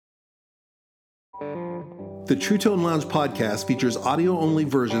The True Tone Lounge podcast features audio-only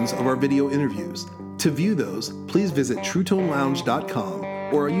versions of our video interviews. To view those, please visit TrueToneLounge.com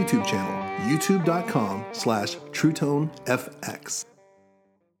or our YouTube channel, youtube.com/TrueToneFX.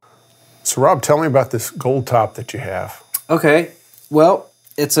 So, Rob, tell me about this gold top that you have. Okay. Well,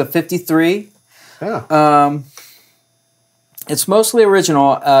 it's a 53. Yeah. It's mostly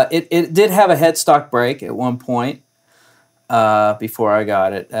original. It did have a headstock break at one point before I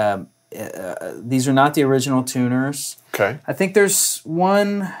got it. These are not the original tuners. Okay. I think there's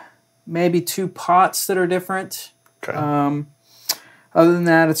one, maybe two pots that are different. Okay. Other than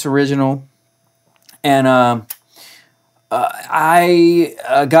that, it's original. And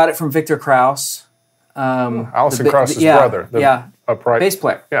I got it from Victor Krauss. Alison Krauss's brother. The upright bass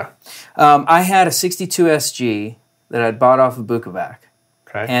player. Yeah. I had a 62 SG that I'd bought off of Bukovac.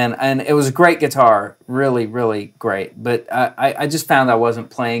 Okay. And it was a great guitar, really, really great. But I just found I wasn't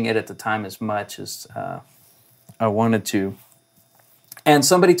playing it at the time as much as I wanted to. And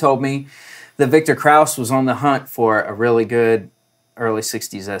somebody told me that Victor Krauss was on the hunt for a really good early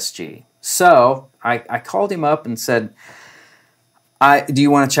 60s SG. So I called him up and said, do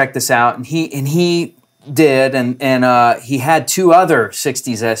you want to check this out? And he did, and he had two other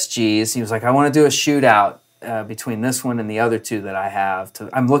 60s SGs. He was like, I want to do a shootout between this one and the other two that I have.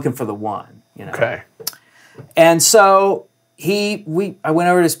 I'm looking for the one, you know. Okay. And so I went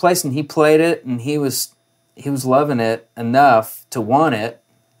over to his place and he played it, and he was loving it enough to want it.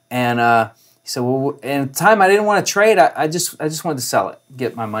 And he said, well, and at the time I didn't want to trade. I just wanted to sell it,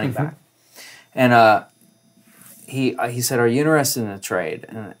 get my money back. And he said, are you interested in a trade?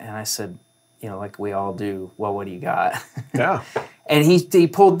 And I said, you know, like we all do, well, what do you got? Yeah. And he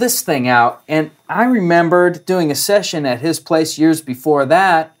pulled this thing out, and I remembered doing a session at his place years before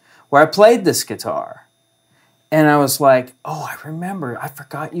that where I played this guitar. And I was like, oh, I remember. I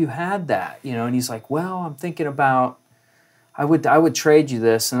forgot you had that, you know. And he's like, well, I'm thinking about, I would trade you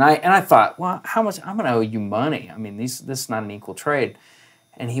this. And I thought, well, how much? I'm going to owe you money. I mean, this is not an equal trade.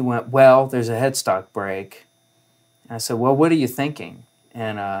 And he went, well, there's a headstock break. And I said, well, what are you thinking?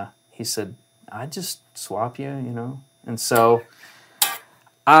 And he said, I'd just swap you, you know. And so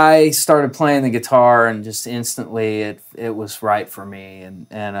I started playing the guitar, and just instantly it was right for me, and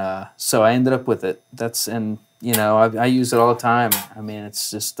so I ended up with it. You know, I use it all the time. I mean,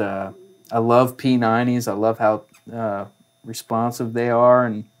 it's just I love P90s. I love how responsive they are,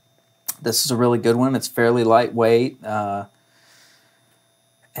 and this is a really good one. It's fairly lightweight, and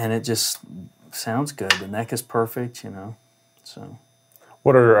it just sounds good. The neck is perfect, you know. So,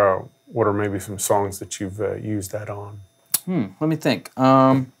 what are maybe some songs that you've used that on? Let me think.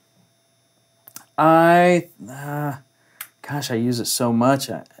 I use it so much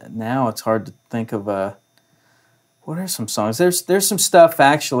now. It's hard to think of what are some songs. There's some stuff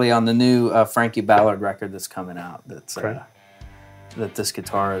actually on the new Frankie Ballard record that's coming out. That's okay. That this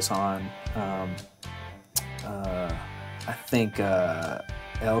guitar is on. I think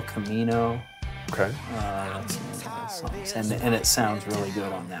El Camino. Okay. That's the name of that song. And it sounds really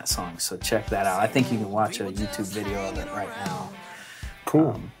good on that song, so check that out. I think you can watch a YouTube video of it right now.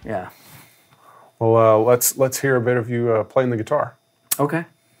 Cool. Yeah. Well, let's hear a bit of you playing the guitar. Okay.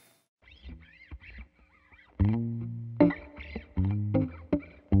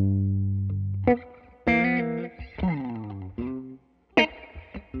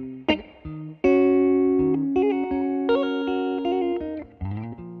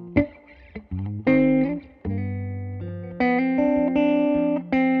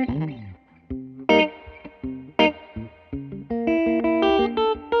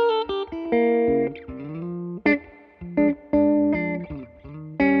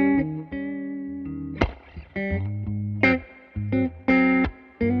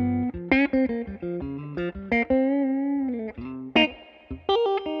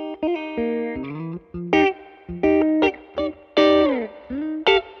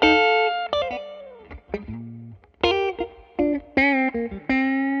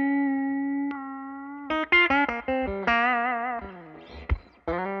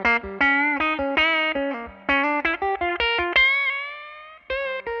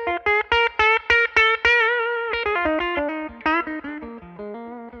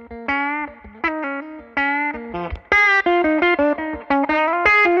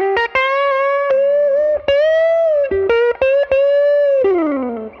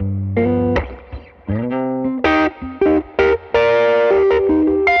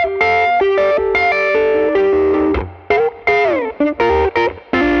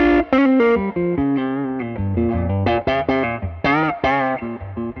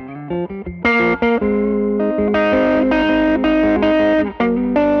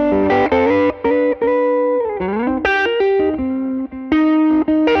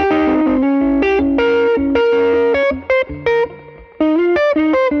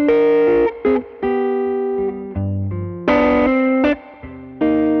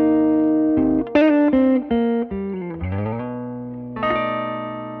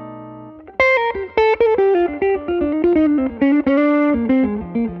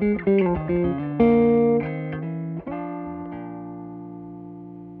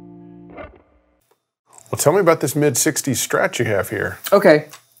 Well, tell me about this mid-60s Strat you have here. Okay,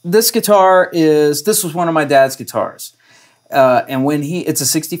 this was one of my dad's guitars. And when it's a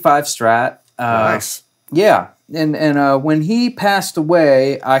 65 Strat. Nice. Yeah, and when he passed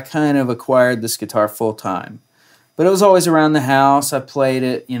away, I kind of acquired this guitar full time. But it was always around the house. I played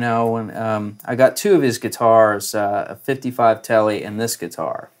it, when I got two of his guitars, a 55 Tele and this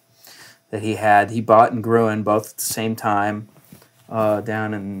guitar that he had. He bought in Gruen both at the same time,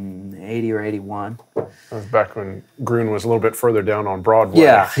 down in 80 or 81. That was back when Gruen was a little bit further down on Broadway.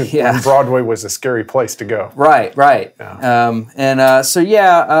 Yeah. When Broadway was a scary place to go. Right. Yeah.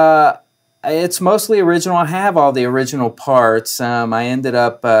 It's mostly original. I have all the original parts. I ended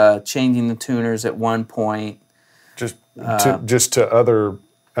up changing the tuners at one point. Just to other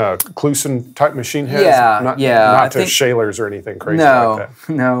Kluson type machine heads? Not to Shalers or anything crazy like that?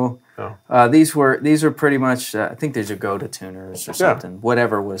 No. These were pretty much, I think these are Goda tuners or something.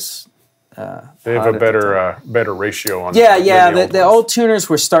 Whatever was they have a better ratio on the old tuners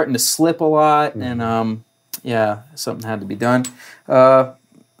were starting to slip a lot, and something had to be done.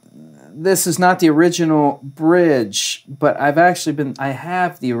 This is not the original bridge, but I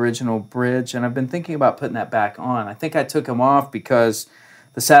have the original bridge, and I've been thinking about putting that back on. I think I took them off because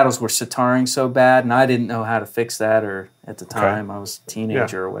the saddles were sitaring so bad, and I didn't know how to fix that, or at the time I was a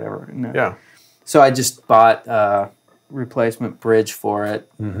teenager or whatever. Yeah. So I just bought a replacement bridge for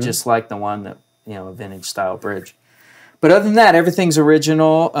it, just like the one that, a vintage style bridge. But other than that, everything's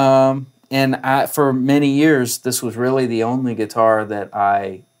original, and for many years, this was really the only guitar that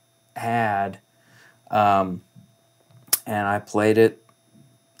I had, and I played it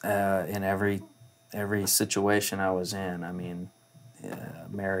in every situation I was in. I mean,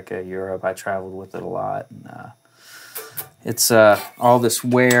 America, Europe, I traveled with it a lot, and it's all this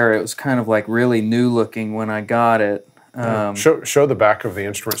wear. It was kind of like really new looking when I got it. Show the back of the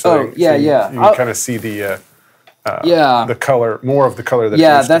instrument. You can kind of see the color, more of the color that it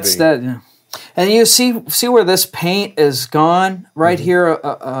used to be. That. Yeah. And you see where this paint is gone right here.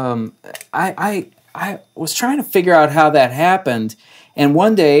 I was trying to figure out how that happened, and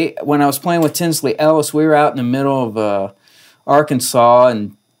one day when I was playing with Tinsley Ellis, we were out in the middle of Arkansas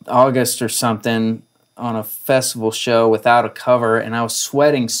in August or something on a festival show without a cover, and I was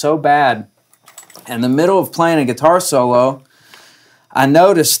sweating so bad. In the middle of playing a guitar solo, I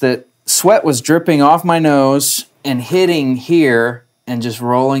noticed that sweat was dripping off my nose and hitting here and just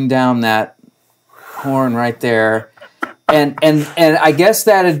rolling down that horn right there, and I guess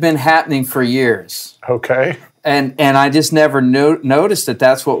that had been happening for years. Okay. And I just never noticed that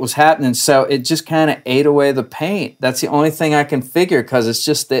that's what was happening. So it just kind of ate away the paint. That's the only thing I can figure, because it's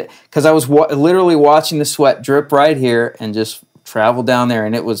just because I was literally watching the sweat drip right here and just travel down there,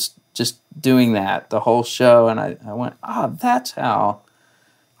 and it was just doing that the whole show. And I went, that's how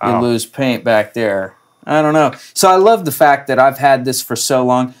you lose paint back there. I don't know. So I love the fact that I've had this for so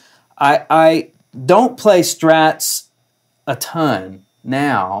long. I don't play Strats a ton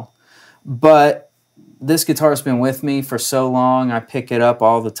now, but this guitar's been with me for so long. I pick it up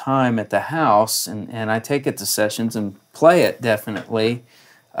all the time at the house, and I take it to sessions and play it definitely.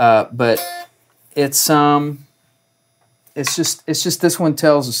 But it's just this one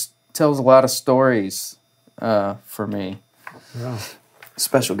tells a lot of stories for me. Yeah.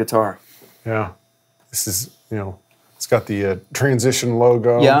 Special guitar. Yeah. This is, it's got the transition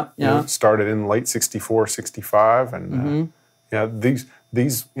logo. Yeah. Started in late 64, 65. And these,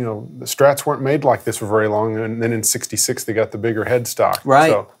 the Strats weren't made like this for very long. And then in 66, they got the bigger headstock. Right.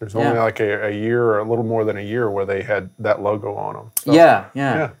 So there's only like a year or a little more than a year where they had that logo on them. So,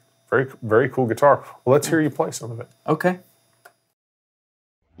 yeah. Very, very cool guitar. Well, let's hear you play some of it. Okay.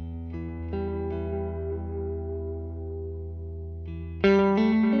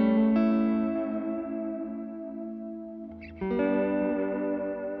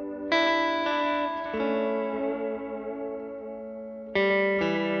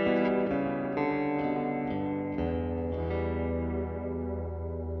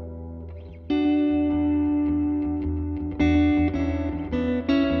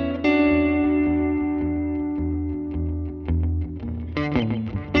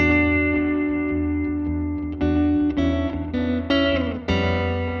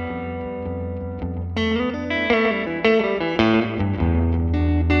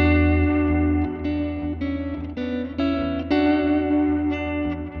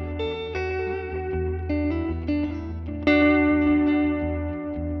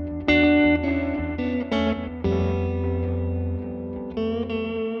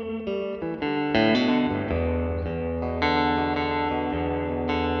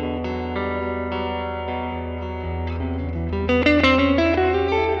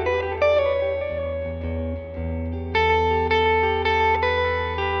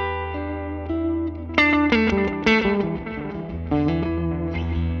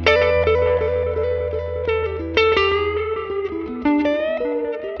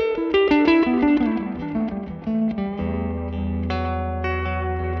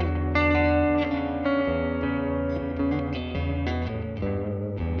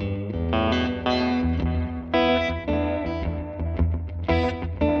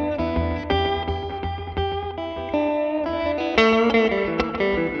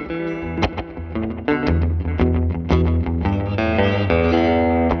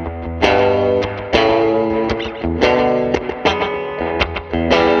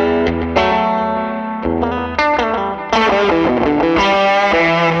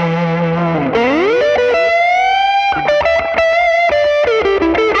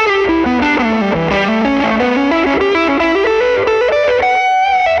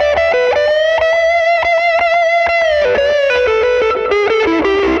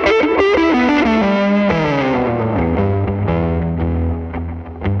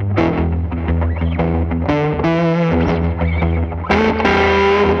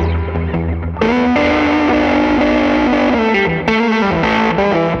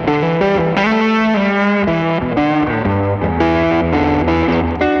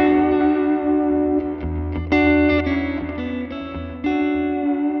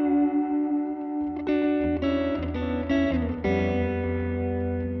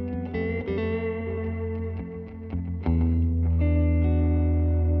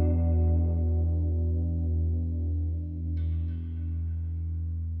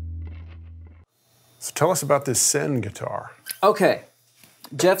 So tell us about this Sen guitar. Okay.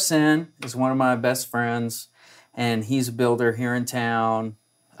 Jeff Sen is one of my best friends, and he's a builder here in town.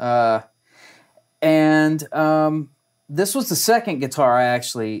 This was the second guitar I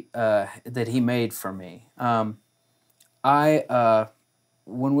actually that he made for me. When I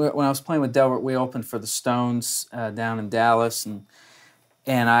was playing with Delbert, we opened for the Stones down in Dallas, and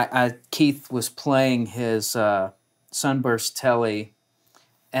Keith was playing his Sunburst Telly,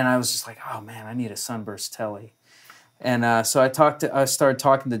 and I was just like, oh man, I need a Sunburst Telly. And so I started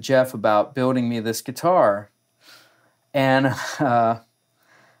talking to Jeff about building me this guitar. And, I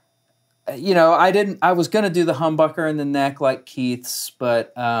was going to do the humbucker in the neck like Keith's,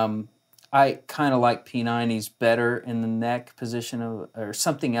 but I kind of like P90's better in the neck position or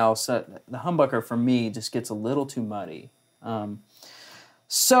something else. The humbucker for me just gets a little too muddy.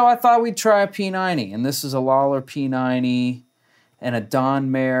 So I thought we'd try a P90, and this is a Lawler P90 and a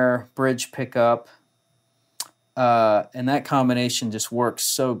Don Mayer bridge pickup. And that combination just works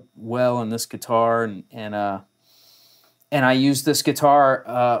so well in this guitar, and I used this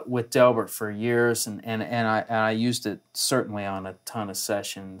guitar with Delbert for years, and I used it certainly on a ton of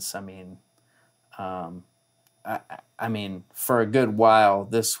sessions. I mean, for a good while,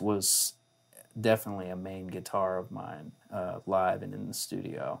 this was definitely a main guitar of mine, live and in the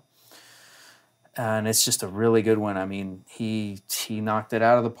studio. And it's just a really good one. I mean, he knocked it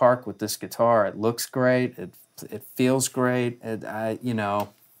out of the park with this guitar. It looks great. It feels great. Can't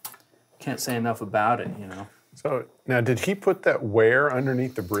say enough about it, So now, did he put that wear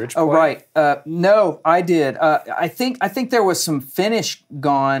underneath the bridge plate? Oh, right. No, I did. I think there was some finish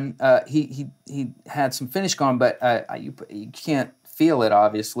gone. He had some finish gone, but you can't feel it,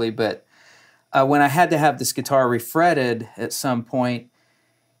 obviously. But when I had to have this guitar refretted at some point,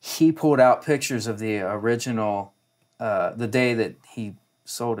 he pulled out pictures of the original, the day that he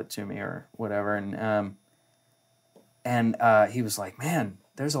sold it to me or whatever, and he was like, "Man,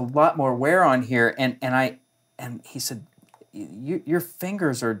 there's a lot more wear on here," and he said, your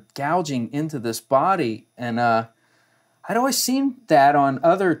fingers are gouging into this body. And I'd always seen that on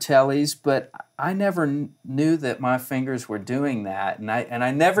other tellies, but I never knew that my fingers were doing that. And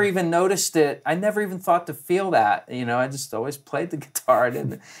I never even noticed it. I never even thought to feel that. I just always played the guitar.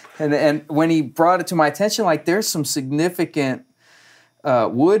 And when he brought it to my attention, like, there's some significant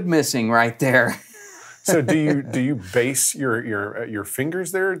wood missing right there. So do you base your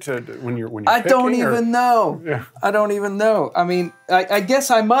fingers there when you're picking? I don't even know. Yeah. I don't even know. I mean, I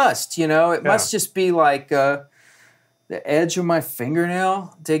guess I must. It must just be like the edge of my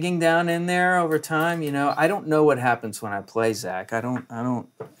fingernail digging down in there over time. I don't know what happens when I play, Zach.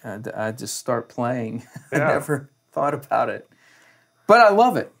 I just start playing. Yeah. I never thought about it, but I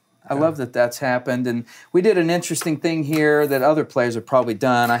love it. I love that that's happened, and we did an interesting thing here that other players have probably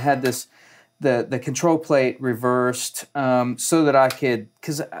done. I had this. The control plate reversed so that I could,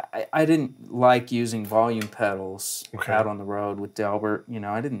 because I didn't like using volume pedals out on the road with Delbert.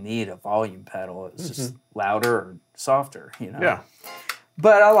 I didn't need a volume pedal. It was just louder or softer, Yeah.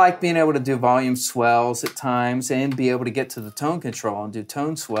 But I like being able to do volume swells at times and be able to get to the tone control and do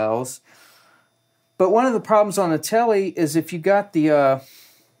tone swells. But one of the problems on the telly is if you got the,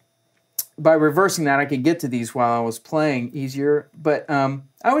 by reversing that, I could get to these while I was playing easier. But I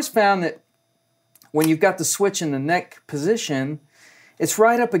always found that when you've got the switch in the neck position, it's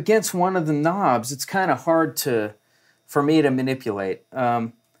right up against one of the knobs. It's kind of hard for me to manipulate.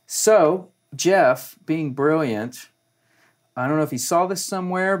 So Jeff, being brilliant, I don't know if he saw this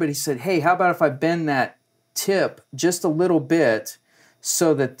somewhere, but he said, "Hey, how about if I bend that tip just a little bit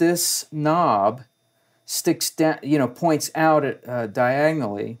so that this knob sticks down, points out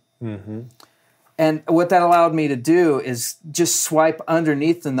diagonally?" Mm-hmm. And what that allowed me to do is just swipe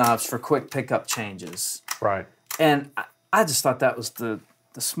underneath the knobs for quick pickup changes. Right. And I just thought that was the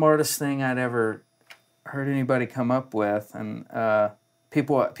smartest thing I'd ever heard anybody come up with. And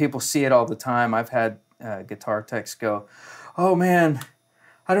people see it all the time. I've had guitar techs go, "Oh man,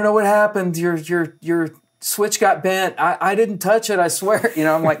 I don't know what happened. Your switch got bent. I didn't touch it, I swear."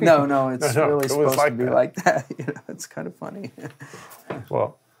 I'm like, no, it's really supposed to be like that. It's kind of funny.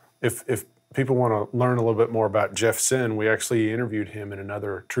 Well, if people want to learn a little bit more about Jeff Sen, we actually interviewed him in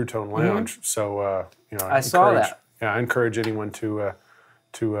another True Tone Lounge. Mm-hmm. So I saw that. Yeah, I encourage anyone to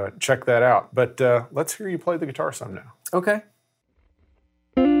check that out. But let's hear you play the guitar some now. Okay.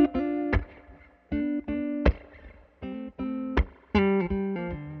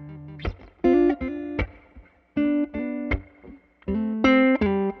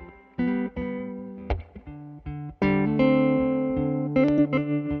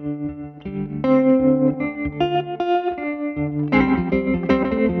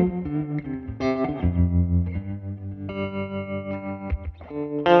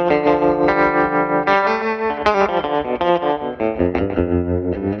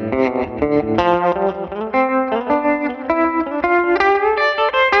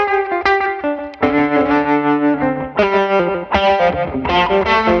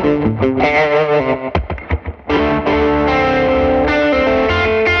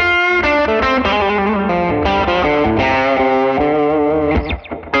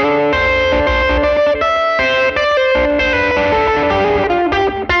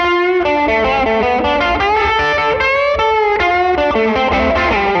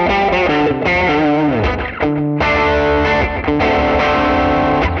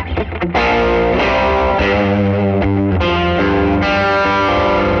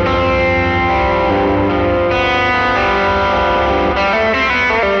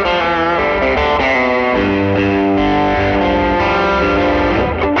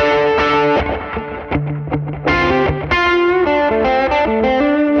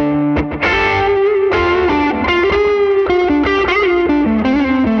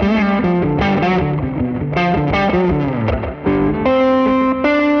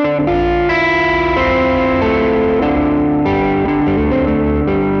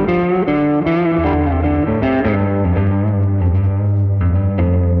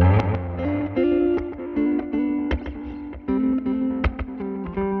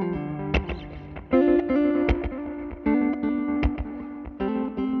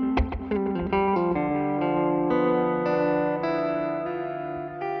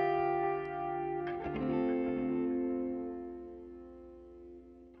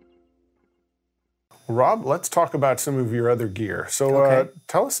 Rob, let's talk about some of your other gear. So Okay.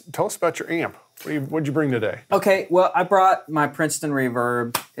 tell us about your amp. What'd you bring today? Okay, well, I brought my Princeton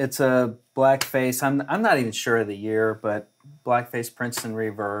Reverb. It's a Blackface. I'm not even sure of the year, but Blackface Princeton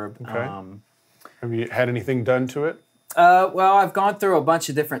Reverb. Okay. Have you had anything done to it? Well, I've gone through a bunch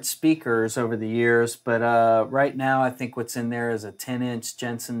of different speakers over the years, but right now I think what's in there is a 10-inch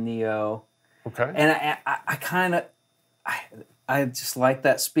Jensen Neo. Okay. And I just like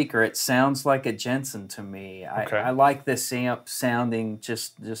that speaker. It sounds like a Jensen to me. Okay. I like this amp sounding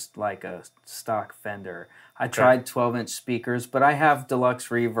just like a stock Fender. I tried 12-inch speakers, but I have deluxe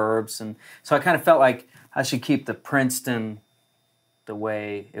reverbs, and so I kind of felt like I should keep the Princeton the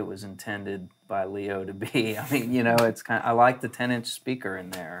way it was intended by Leo to be. I mean, it's I like the 10-inch speaker in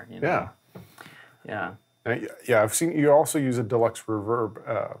there. Yeah. Yeah. Yeah, I've seen you also use a deluxe reverb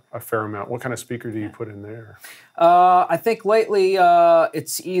a fair amount. What kind of speaker do you put in there? I think lately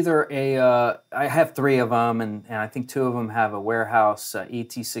it's either I have 3 of them, and I think 2 of them have a warehouse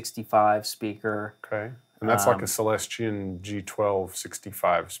ET65 speaker. Okay. And that's like a Celestion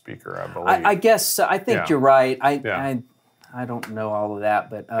G1265 speaker, I believe. I guess I think Yeah. you're right. Yeah. I don't know all of that,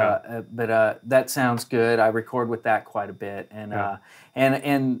 but that sounds good. I record with that quite a bit, and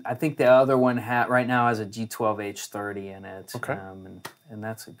and I think the other one right now has a G12H30 in it. Okay. And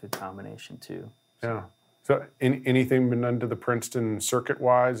that's a good combination too. Yeah. So anything been done to the Princeton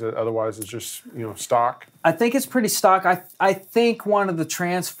circuit-wise? Otherwise, it's just stock. I think it's pretty stock. I think one of the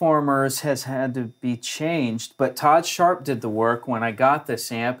transformers has had to be changed, but Todd Sharp did the work when I got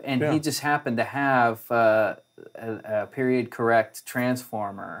this amp, and he just happened to have a period correct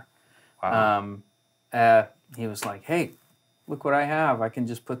transformer. Wow. He was like, "Hey, look what I have! I can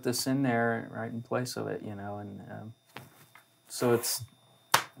just put this in there right in place of it, and so it's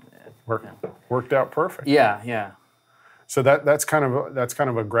Worked out perfect. yeah. So that's kind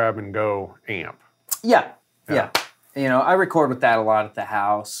of a grab and go amp. Yeah. I record with that a lot at the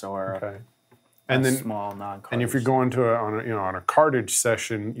house or Okay. a And then small non-cartridge. and if you're going to on a cartage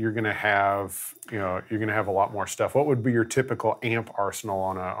session, you're going to have a lot more stuff. What would be your typical amp arsenal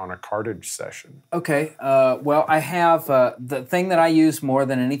on a cartage session? Okay. Well, I have the thing that I use more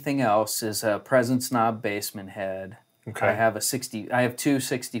than anything else is a Presence Knob Bassman head. Okay. I have 2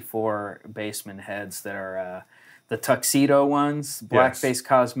 64 Bassman heads that are the tuxedo ones, Blackface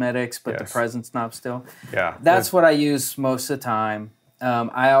Cosmetics, but the Presence Knob still. Yeah. That's what I use most of the time.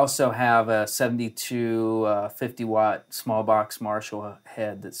 I also have a 72 50 watt small box Marshall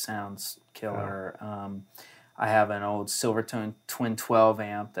head that sounds killer. I have an old Silvertone Twin 12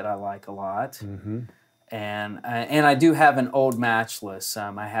 amp that I like a lot. Mm-hmm. And I do have an old matchless.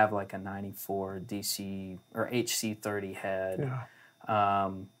 I have like a 94 DC or HC30 head.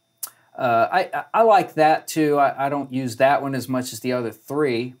 Yeah. I like that too. I don't use that one as much as the other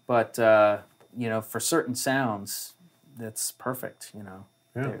 3, but for certain sounds, that's perfect.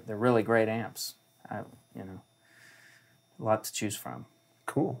 They're really great amps. A lot to choose from.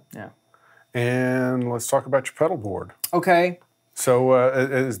 Cool. Yeah. And let's talk about your pedal board. Okay. So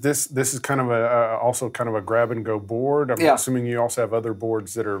is this is kind of also kind of a grab and go board? I'm assuming you also have other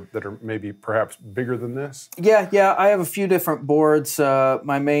boards that are maybe perhaps bigger than this. Yeah. I have a few different boards.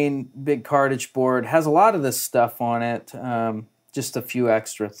 My main big cartage board has a lot of this stuff on it. Just a few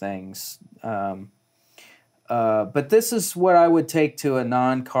extra things. But this is what I would take to a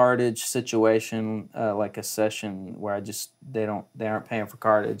non-cartage situation, like a session where they aren't paying for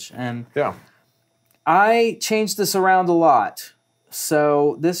cartage. And I changed this around a lot.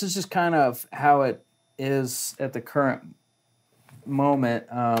 So this is just kind of how it is at the current moment.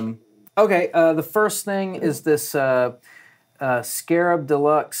 The first thing is this Scarab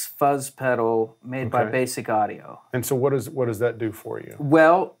Deluxe fuzz pedal made by Basic Audio. And so what does that do for you?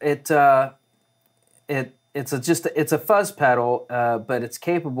 Well, it's a fuzz pedal, but it's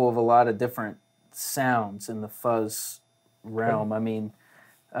capable of a lot of different sounds in the fuzz realm. I mean,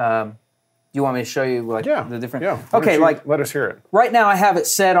 you want me to show you the different? Yeah. Okay, let us hear it. Right now I have it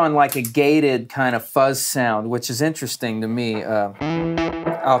set on like a gated kind of fuzz sound, which is interesting to me.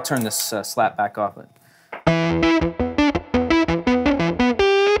 I'll turn this slap back off.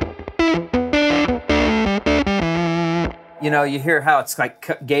 You hear how it's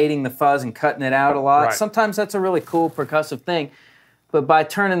like gating the fuzz and cutting it out a lot. Right. Sometimes that's a really cool percussive thing. But by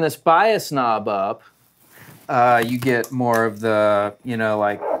turning this bias knob up, you get more of the,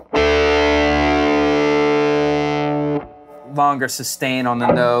 longer sustain on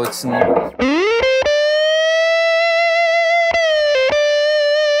the notes. And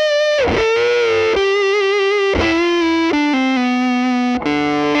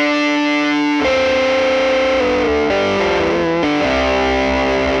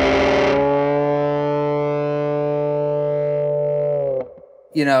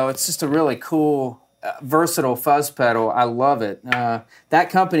it's just a really cool, versatile fuzz pedal. I love it. That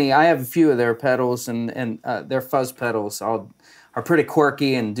company, I have a few of their pedals, and their fuzz pedals are pretty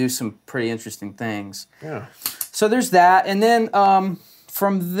quirky and do some pretty interesting things. Yeah. So there's that, and then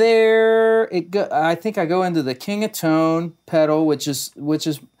from there, I think I go into the King of Tone pedal, which is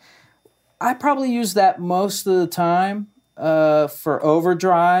I probably use that most of the time for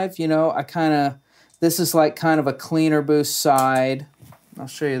overdrive. This is like kind of a cleaner boost side. I'll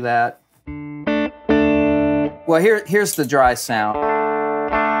show you that. Well, here's the dry sound.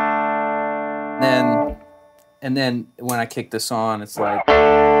 And then when I kick this on, it's like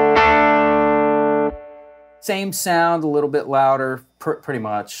same sound, a little bit louder, pretty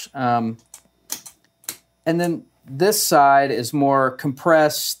much. And then this side is more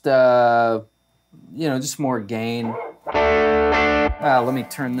compressed, just more gain. Let me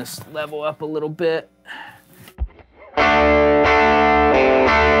turn this level up a little bit.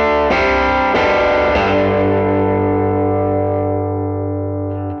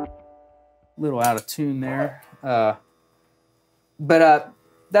 Little out of tune there. But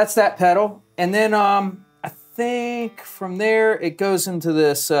that's that pedal. And then I think from there it goes into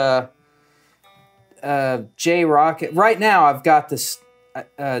this J-Rocket. Right now I've got this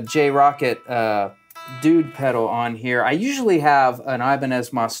J-Rocket Dude pedal on here. I usually have an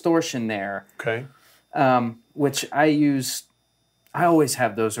Ibanez Mostortion there. Okay. Which I use. I always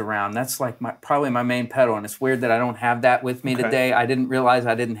have those around. That's like probably my main pedal, and it's weird that I don't have that with me today. I didn't realize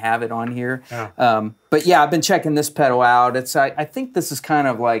I didn't have it on here. Yeah. But yeah, I've been checking this pedal out. I think this is kind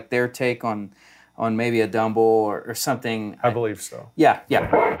of like their take on maybe a Dumble or something. I believe so. Yeah.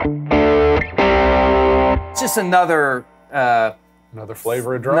 It's just another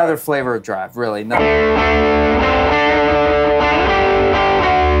flavor of drive. Another flavor of drive, really.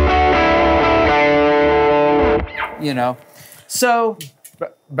 So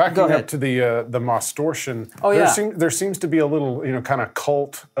backing go ahead. up to the Mostortion. Oh, yeah. There seems to be a little kind of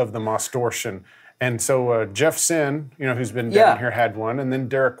cult of the Mostortion, and so Jeff Sin, who's been down here, had one, and then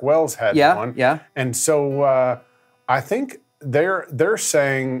Derek Wells had one. Yeah. And so I think they're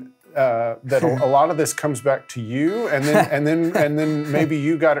saying that a lot of this comes back to you, and then maybe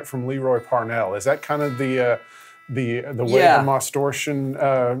you got it from Leroy Parnell. Is that kind of the way the Mostortion,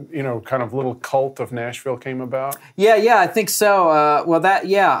 kind of little cult of Nashville came about? Yeah, I think so.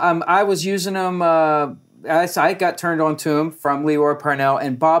 I was using them. I got turned on to them from Leroy Parnell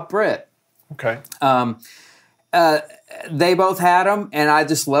and Bob Britt. Okay. They both had them, and I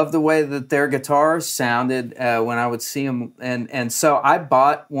just loved the way that their guitars sounded when I would see them. And so I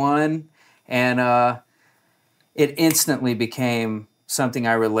bought one, and it instantly became something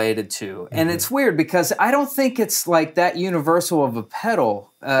I related to. And it's weird because I don't think it's like that universal of a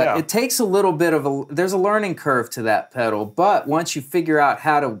pedal. It takes a little bit there's a learning curve to that pedal, but once you figure out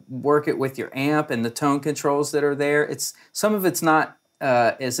how to work it with your amp and the tone controls that are there, some of it's not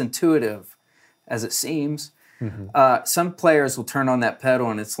as intuitive as it seems. Some players will turn on that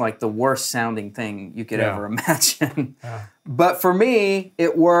pedal and it's like the worst sounding thing you could ever imagine. But for me,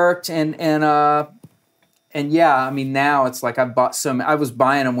 it worked, and yeah, I mean, now it's like I was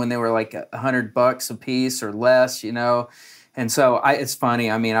buying them when they were like $100 a piece or less, And so it's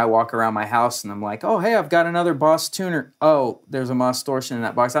funny. I mean, I walk around my house and I'm like, oh, hey, I've got another Boss tuner. Oh, there's a Mostortion in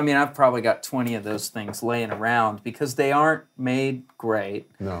that box. I mean, I've probably got 20 of those things laying around because they aren't made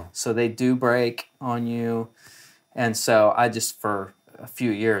great. No. So they do break on you. And so I just, for a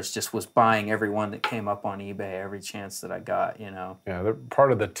few years, just was buying every one that came up on eBay every chance that I got, Yeah, they're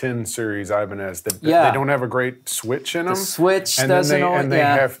part of the 10 series Ibanez. They don't have a great switch in them. The switch doesn't always,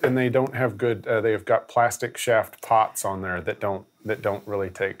 and they don't have good. They have got plastic shaft pots on there that don't really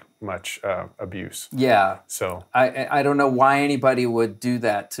take much abuse. Yeah. So I don't know why anybody would do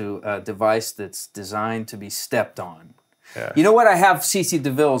that to a device that's designed to be stepped on. Yeah. You know what? I have CC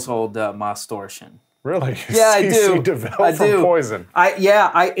DeVille's old Mostortion. Really? Yeah, I do. CC DeVille from Poison.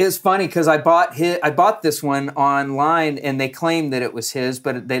 It's funny because I bought this one online and they claimed that it was his,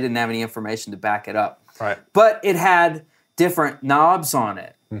 but they didn't have any information to back it up. Right. But it had different knobs on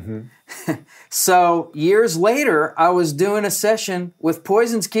it. So years later, I was doing a session with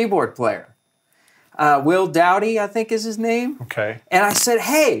Poison's keyboard player, Will Dowdy, I think is his name. Okay. And I said,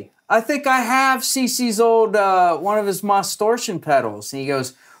 hey, I think I have CC's old one of his Mostortion pedals. And he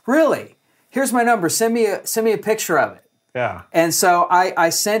goes, really? Here's my number. Send me a picture of it. Yeah. And so I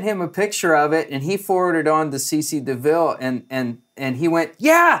sent him a picture of it, and he forwarded on to CC DeVille, and he went,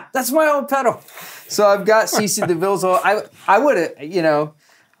 yeah, that's my old pedal. So I've got CC DeVille's old. I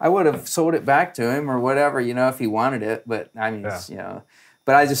would have sold it back to him or whatever, if he wanted it. But I mean, but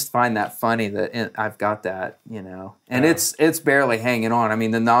But I just find that funny that I've got that, and it's barely hanging on. I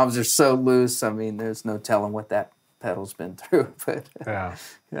mean, the knobs are so loose. I mean, there's no telling what that pedal's been through. But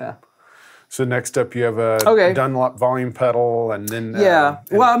yeah. So next up, you have a Dunlop volume pedal, and then well,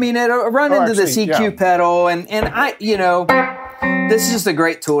 I mean, I run into this EQ pedal, and I, this is just a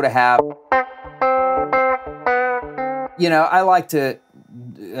great tool to have. I like to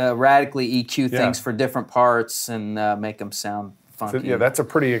radically EQ things for different parts and make them sound funky. So, that's a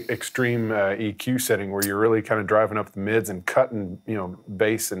pretty extreme EQ setting where you're really kind of driving up the mids and cutting,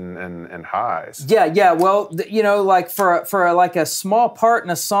 bass and highs. Yeah. Well, like for like a small part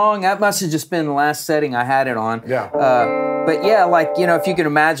in a song, that must have just been the last setting I had it on. Yeah. But yeah, like if you can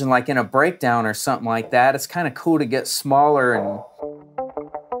imagine, like in a breakdown or something like that, it's kind of cool to get smaller and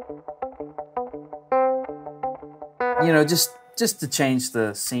just to change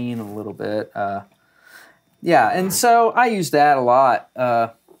the scene a little bit. And so I use that a lot.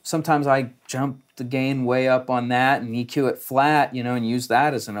 Sometimes I jump the gain way up on that and EQ it flat, and use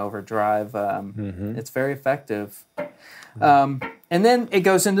that as an overdrive. It's very effective. And then it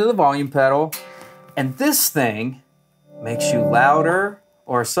goes into the volume pedal, and this thing makes you louder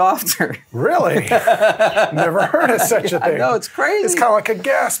or softer. Really? Never heard of such a thing. I know, it's crazy. It's kind of like a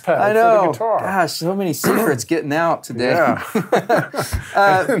gas pedal for the guitar. Gosh, so many secrets getting out today. Yeah.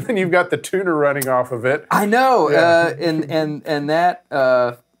 And then you've got the tuner running off of it. I know, and that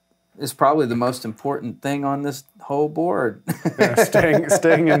is probably the most important thing on this whole board.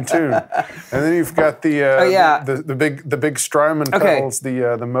 Staying in tune. And then you've got the big Strymon pedals, the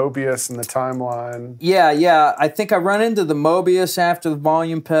Mobius and the Timeline. Yeah. I think I run into the Mobius after the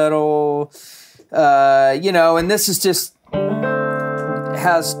volume pedal, and this is just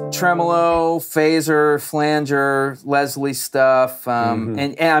has tremolo, phaser, flanger, Leslie stuff,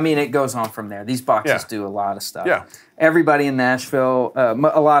 and I mean it goes on from there. These boxes do a lot of stuff. Yeah. Everybody in Nashville, a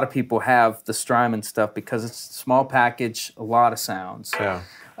lot of people have the Strymon stuff because it's a small package, a lot of sounds. Yeah.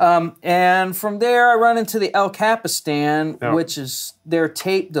 And from there, I run into the El Capistan, which is their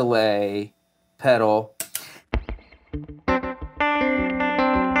tape delay pedal.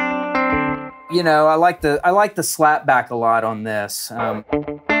 I like the slap back a lot on this. I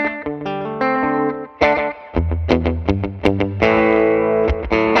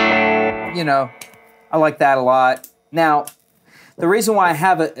like that a lot. Now, the reason why I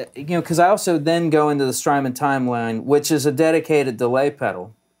have it, because I also then go into the Strymon Timeline, which is a dedicated delay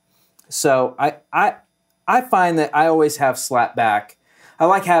pedal. So I find that I always have slap back. I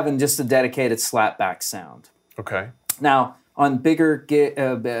like having just a dedicated slap back sound. Okay. Now, on bigger,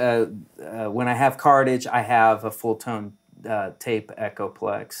 when I have cartage, I have a full tone tape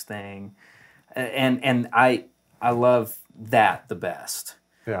Echoplex thing, and I love that the best.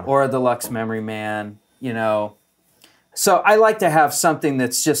 Yeah. Or a Deluxe Memory Man, So I like to have something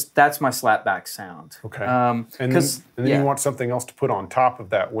that's my slapback sound. Okay. And then you want something else to put on top of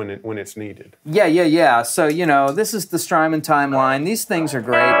that when it's needed. Yeah. So, this is the Strymon Timeline. These things are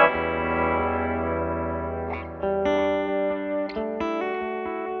great.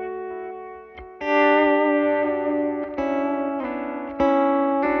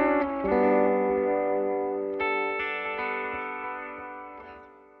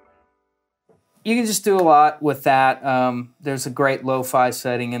 You can just do a lot with that. There's a great lo-fi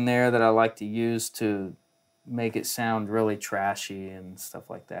setting in there that I like to use to make it sound really trashy and stuff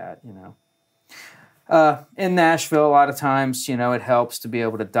like that, In Nashville, a lot of times, it helps to be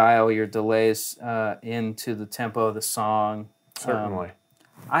able to dial your delays into the tempo of the song. Certainly.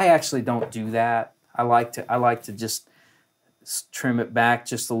 I actually don't do that. I like to just trim it back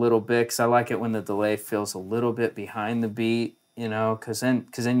just a little bit because I like it when the delay feels a little bit behind the beat. Because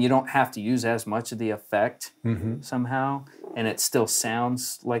then you don't have to use as much of the effect somehow, and it still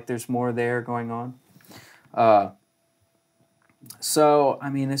sounds like there's more there going on. So, I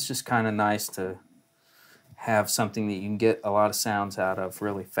mean, it's just kind of nice to have something that you can get a lot of sounds out of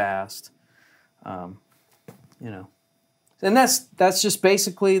really fast, And that's just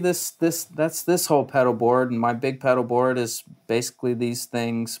basically this whole pedal board, and my big pedal board is basically these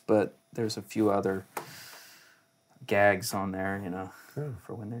things, but there's a few other gags on there,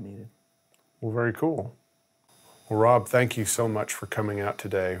 for when they're needed. Well, very cool. Well, Rob, thank you so much for coming out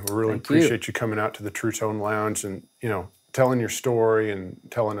today. We really appreciate you coming out to the True Tone Lounge and, telling your story and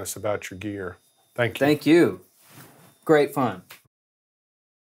telling us about your gear. Thank you. Thank you. Great fun.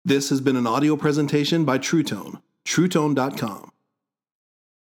 This has been an audio presentation by True Tone, TrueTone.com.